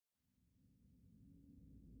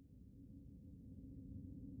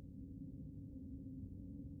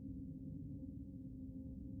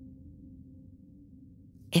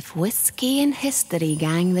If whiskey and history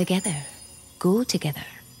gang together, go together,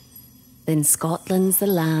 then Scotland's the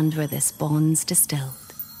land where this bond's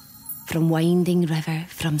distilled. From winding river,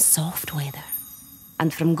 from soft weather,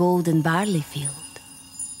 and from golden barley field.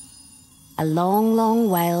 A long, long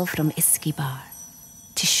while from Iskay Bar,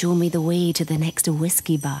 to show me the way to the next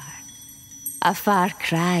whiskey bar. A far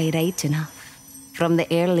cry, right enough, from the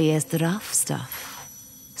earliest rough stuff.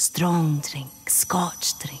 Strong drink,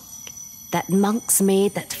 Scotch drink, that monks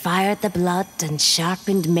made that fired the blood and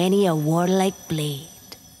sharpened many a warlike blade.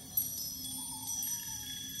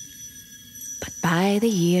 But by the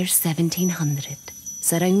year 1700,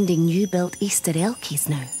 surrounding new-built Easter Elchies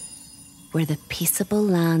now, were the peaceable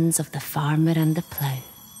lands of the farmer and the plough.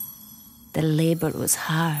 The labour was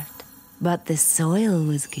hard, but the soil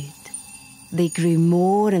was good. They grew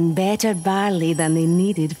more and better barley than they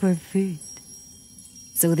needed for food.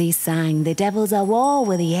 So they sang the devil's awa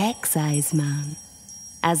with the excise man,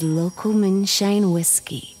 as local moonshine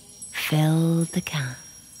whiskey filled the can.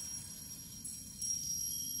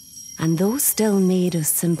 And though still made of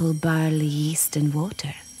simple barley, yeast and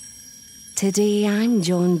water, today I'm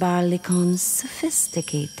John Barleycorn's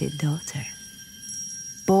sophisticated daughter.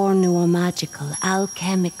 Born to a magical,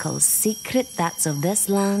 alchemical secret that's of this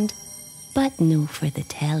land, but no for the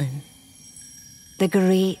telling. The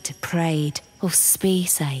great pride of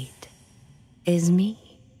Speyside is me,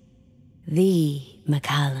 the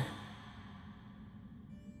Macallan.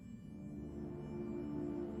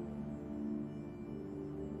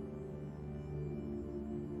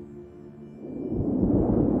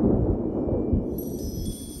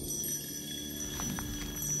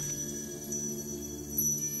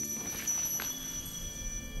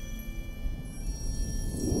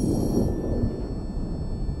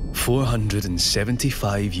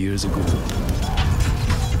 "475 years ago,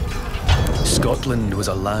 Scotland was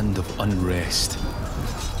a land of unrest.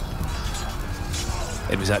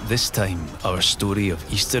 It was at this time our story of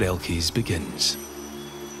Easter Elchies begins,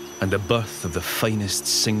 and the birth of the finest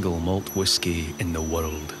single malt whiskey in the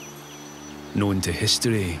world, known to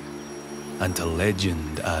history and to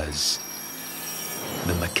legend as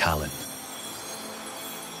the Macallan.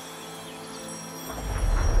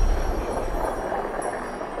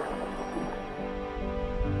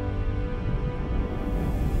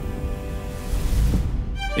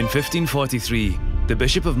 In 1543, the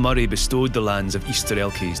Bishop of Murray bestowed the lands of Easter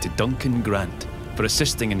Elchies to Duncan Grant for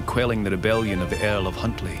assisting in quelling the rebellion of the Earl of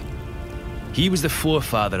Huntly. He was the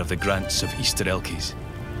forefather of the Grants of Easter Elchies.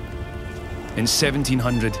 In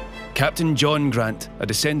 1700, Captain John Grant, a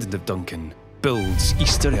descendant of Duncan, builds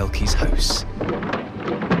Easter Elchies House.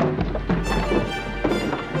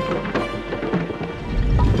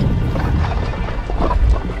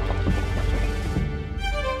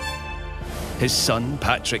 His son,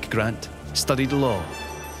 Patrick Grant, studied law,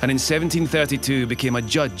 and in 1732 became a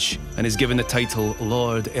judge and is given the title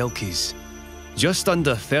Lord Elchies. Just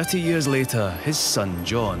under 30 years later, his son,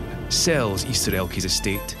 John, sells Easter Elchies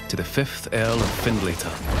estate to the 5th Earl of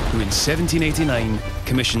Findlater, who in 1789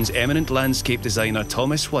 commissions eminent landscape designer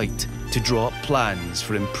Thomas White to draw up plans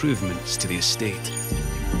for improvements to the estate.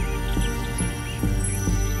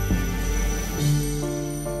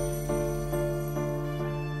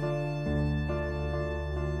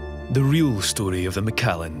 The real story of the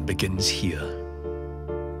Macallan begins here.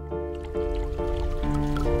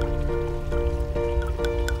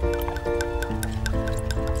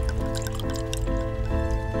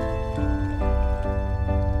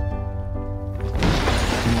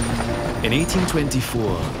 In 1824,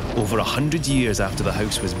 over 100 years after the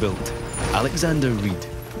house was built, Alexander Reed,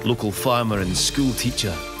 local farmer and school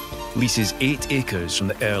teacher, leases 8 acres from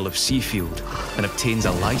the Earl of Seafield and obtains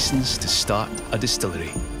a licence to start a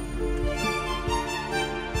distillery.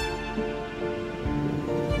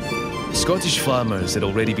 Scottish farmers had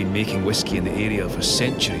already been making whiskey in the area for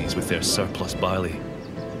centuries with their surplus barley.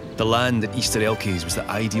 The land at Easter Elchies was the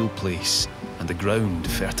ideal place and the ground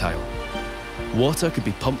fertile. Water could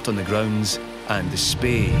be pumped on the grounds, and the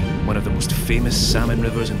Spey, one of the most famous salmon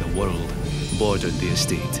rivers in the world, bordered the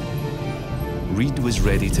estate. Reed was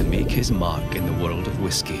ready to make his mark in the world of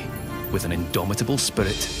whiskey, with an indomitable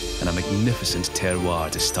spirit and a magnificent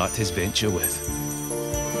terroir to start his venture with.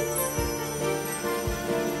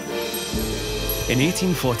 In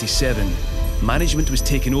 1847, management was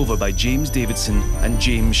taken over by James Davidson and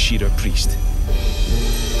James Shearer Priest.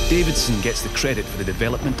 Davidson gets the credit for the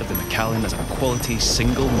development of the Macallan as a quality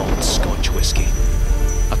single malt Scotch whisky.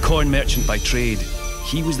 A corn merchant by trade,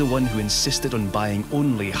 he was the one who insisted on buying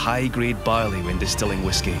only high-grade barley when distilling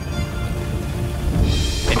whisky.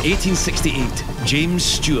 In 1868, James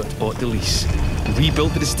Stewart bought the lease,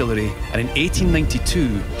 rebuilt the distillery, and in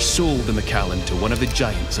 1892 sold the Macallan to one of the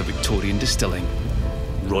giants of Victorian distilling,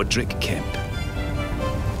 Roderick Kemp.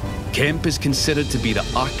 Kemp is considered to be the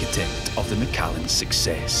architect of the Macallan's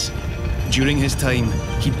success. During his time,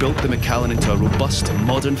 he built the Macallan into a robust,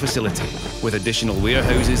 modern facility with additional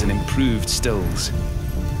warehouses and improved stills.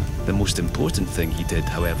 The most important thing he did,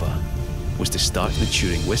 however, was to start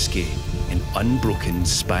maturing whiskey in unbroken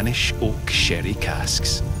Spanish oak sherry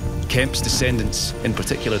casks. Kemp's descendants, in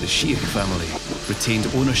particular the Shearer family, retained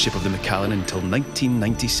ownership of the Macallan until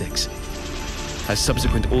 1996. As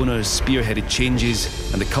subsequent owners spearheaded changes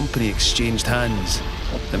and the company exchanged hands,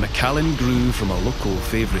 the Macallan grew from a local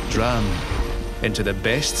favourite dram into the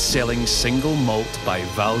best-selling single malt by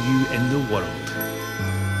value in the world.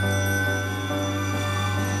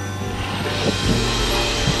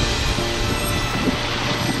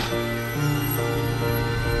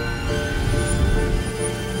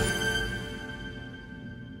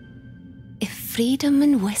 If freedom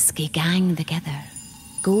and whiskey gang together,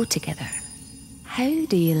 go together, how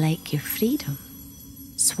do you like your freedom?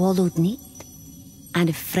 Swallowed neat? And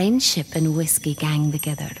if friendship and whiskey gang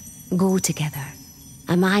together, go together,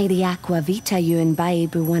 am I the aqua vita you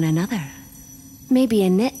imbibe with one another? Maybe a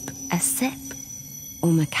nip, a sip, O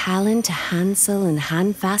Macallan to Hansel and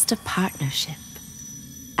handfast of partnership.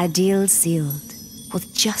 A deal sealed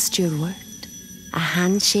with just your word, a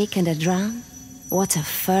handshake and a dram. What a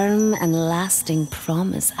firm and lasting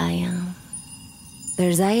promise I am.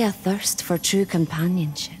 There's aye a thirst for true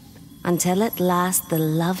companionship, until at last the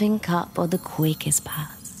loving cup of the quake is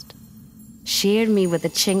past. Share me with a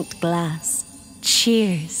chinked glass.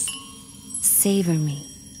 Cheers. Savor me.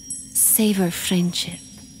 Savor friendship.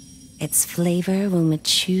 Its flavor will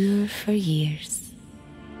mature for years.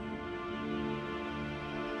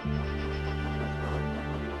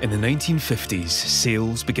 In the 1950s,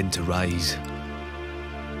 sales begin to rise.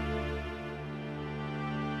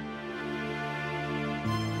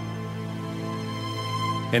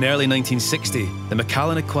 In early 1960, the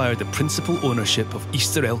Macallan acquired the principal ownership of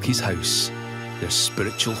Easter Elchies House, their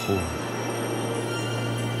spiritual home.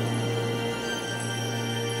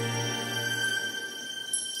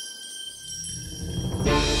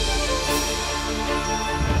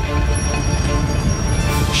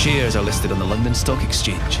 Shares are listed on the London Stock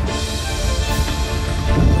Exchange.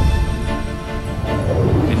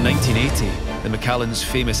 In 1980, the Macallan's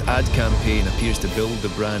famous ad campaign appears to build the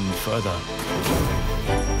brand further.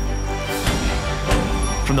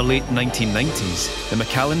 From the late 1990s, the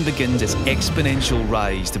Macallan begins its exponential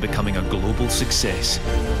rise to becoming a global success.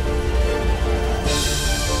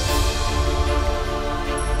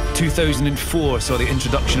 2004 saw the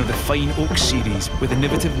introduction of the Fine Oak series with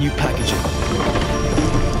innovative new packaging.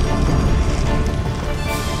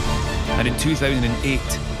 And in 2008,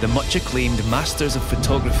 the much acclaimed Masters of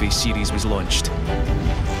Photography series was launched.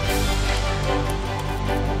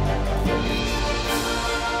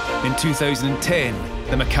 In 2010,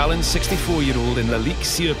 the Macallan 64-year-old in Lalique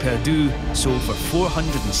Cire Perdue sold for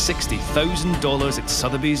 $460,000 at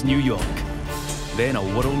Sotheby's, New York. Then a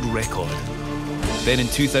world record. Then in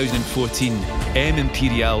 2014, M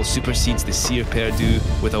Imperial supersedes the Cire Perdue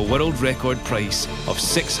with a world record price of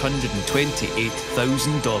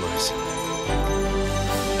 $628,000.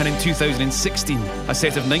 And in 2016, a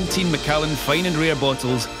set of 19 Macallan fine and rare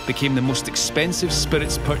bottles became the most expensive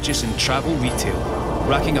spirits purchase in travel retail,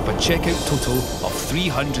 racking up a checkout total of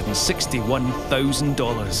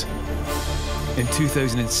 $361,000. In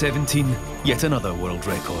 2017, yet another world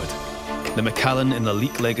record. The Macallan in the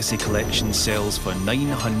Lalique Legacy Collection sells for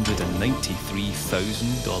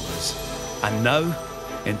 $993,000. And now,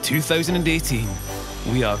 in 2018,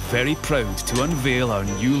 we are very proud to unveil our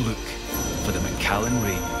new look for the Macallan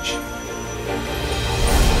range.